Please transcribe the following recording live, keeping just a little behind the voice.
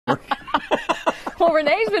Well,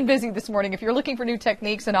 Renee's been busy this morning. If you're looking for new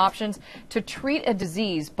techniques and options to treat a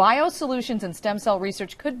disease, biosolutions and stem cell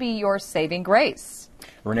research could be your saving grace.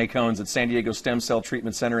 Renee Cohn's at San Diego Stem Cell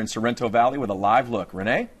Treatment Center in Sorrento Valley with a live look.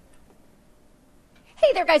 Renee?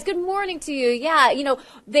 Hey there, guys. Good morning to you. Yeah, you know,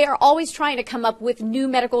 they are always trying to come up with new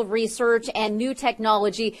medical research and new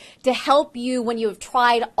technology to help you when you have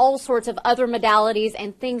tried all sorts of other modalities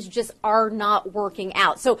and things just are not working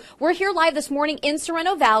out. So we're here live this morning in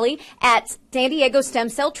Sorrento Valley at San Diego Stem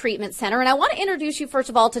Cell Treatment Center. And I want to introduce you, first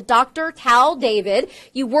of all, to Dr. Cal David.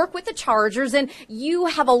 You work with the Chargers, and you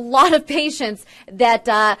have a lot of patients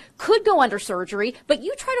that could go under surgery, but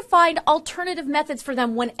you try to find alternative methods for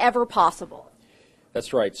them whenever possible.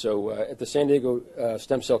 That's right. So at the San Diego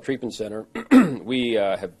Stem Cell Treatment Center, we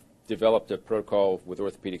have developed a protocol with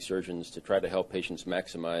orthopedic surgeons to try to help patients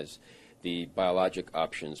maximize the biologic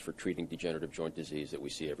options for treating degenerative joint disease that we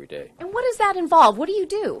see every day. And what does that involve? What do you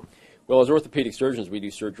do? Well, as orthopedic surgeons, we do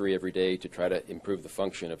surgery every day to try to improve the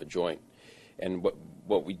function of a joint. And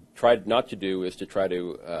what we tried not to do is to try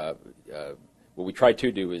to, what we try to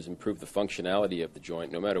do is improve the functionality of the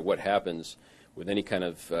joint. No matter what happens with any kind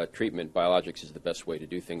of treatment, biologics is the best way to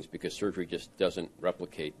do things because surgery just doesn't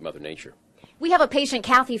replicate Mother Nature. We have a patient,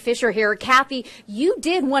 Kathy Fisher, here. Kathy, you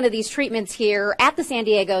did one of these treatments here at the San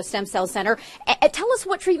Diego Stem Cell Center. Tell us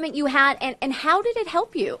what treatment you had and how did it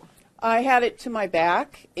help you? I had it to my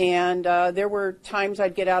back, and there were times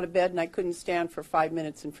I'd get out of bed and I couldn't stand for 5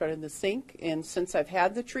 minutes in front of the sink. And since I've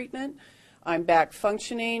had the treatment, I'm back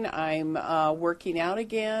functioning, I'm working out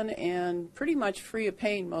again, and pretty much free of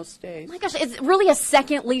pain most days. Oh my gosh, it's really a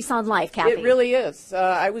second lease on life, Kathy. It really is.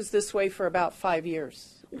 I was this way for about 5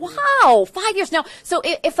 years. Wow, 5 years. Now, so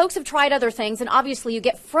if folks have tried other things, and obviously you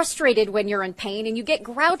get frustrated when you're in pain and you get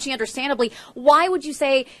grouchy, understandably, why would you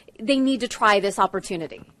say they need to try this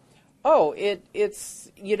opportunity? Oh,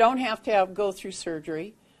 it's you don't have to go through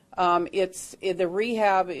surgery. The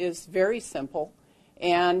rehab is very simple.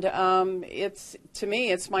 And to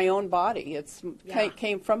me, it's my own body.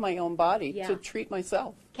 Came from my own body to treat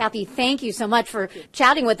myself. Kathy, thank you so much for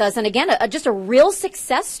chatting with us. And again, just a real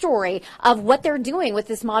success story of what they're doing with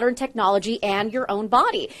this modern technology and your own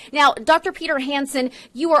body. Now, Dr. Peter Hansen,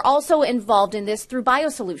 you are also involved in this through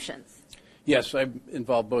biosolutions. Yes, I'm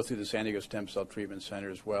involved both through the San Diego Stem Cell Treatment Center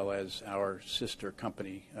as well as our sister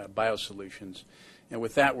company, Biosolutions. And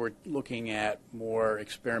with that, we're looking at more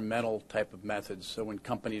experimental type of methods. So when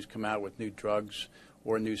companies come out with new drugs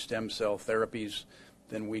or new stem cell therapies,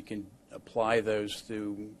 then we can apply those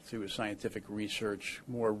through a scientific research,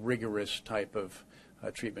 more rigorous type of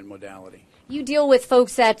treatment modality. You deal with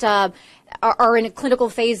folks that are in clinical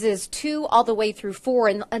phases 2 all the way through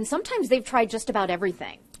 4, and sometimes they've tried just about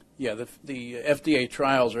everything. Yeah, the FDA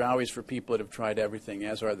trials are always for people that have tried everything,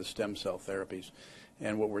 as are the stem cell therapies.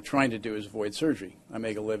 And what we're trying to do is avoid surgery. I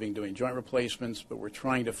make a living doing joint replacements, but we're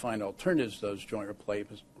trying to find alternatives to those joint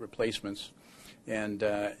replacements. And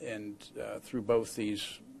through both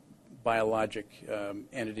these biologic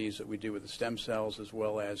entities that we do with the stem cells, as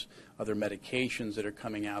well as other medications that are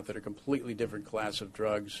coming out that are completely different class of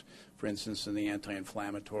drugs, for instance, in the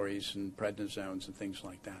anti-inflammatories and prednisones and things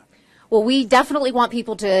like that. Well, we definitely want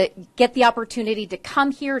people to get the opportunity to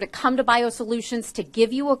come here, to come to Biosolutions, to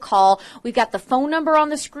give you a call. We've got the phone number on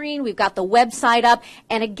the screen. We've got the website up.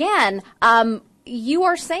 And again, you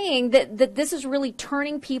are saying that this is really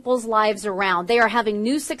turning people's lives around. They are having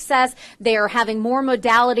new success. They are having more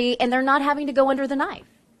modality, and they're not having to go under the knife.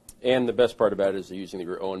 And the best part about it is they're using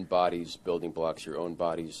your own body's building blocks, your own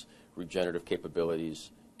body's regenerative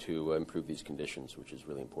capabilities to improve these conditions, which is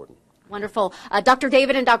really important. Wonderful. Dr.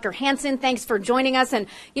 David and Dr. Hansen, thanks for joining us. And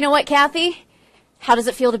you know what, Kathy? How does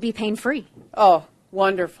it feel to be pain-free? Oh,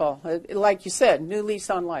 wonderful. Like you said, new lease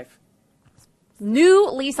on life. New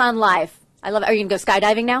lease on life. I love it. Are you going to go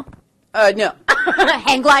skydiving now? No.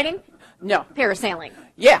 Hang gliding? No. Parasailing?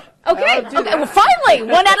 Yeah. Okay. Well, finally,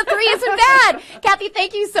 1 out of 3 isn't bad. Kathy,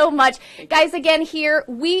 thank you so much. Guys, again, here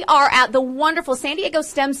we are at the wonderful San Diego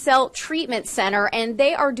Stem Cell Treatment Center, and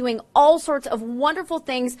they are doing all sorts of wonderful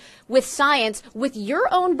things with science, with your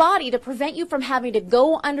own body to prevent you from having to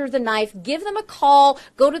go under the knife. Give them a call,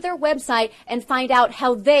 go to their website, and find out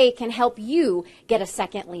how they can help you get a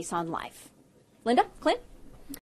second lease on life. Linda, Clint?